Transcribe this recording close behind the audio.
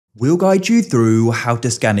We'll guide you through how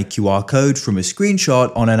to scan a QR code from a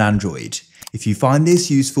screenshot on an Android. If you find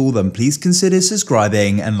this useful, then please consider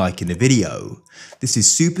subscribing and liking the video. This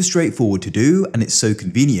is super straightforward to do and it's so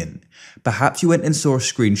convenient. Perhaps you went and saw a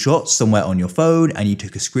screenshot somewhere on your phone and you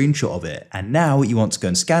took a screenshot of it, and now you want to go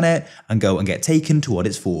and scan it and go and get taken to what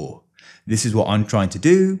it's for. This is what I'm trying to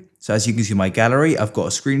do. So as you can see in my gallery, I've got a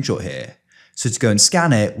screenshot here. So to go and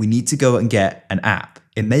scan it, we need to go and get an app.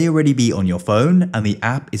 It may already be on your phone, and the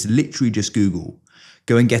app is literally just Google.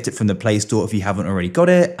 Go and get it from the Play Store if you haven't already got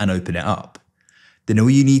it and open it up. Then all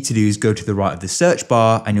you need to do is go to the right of the search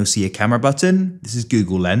bar and you'll see a camera button. This is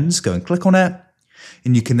Google Lens. Go and click on it.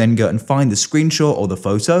 And you can then go and find the screenshot or the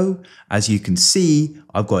photo. As you can see,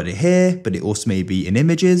 I've got it here, but it also may be in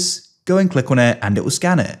images. Go and click on it and it will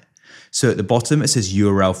scan it. So at the bottom, it says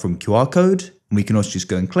URL from QR code. And we can also just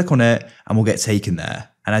go and click on it and we'll get taken there.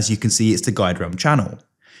 And as you can see, it's the GuideRealm channel.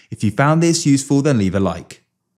 If you found this useful, then leave a like.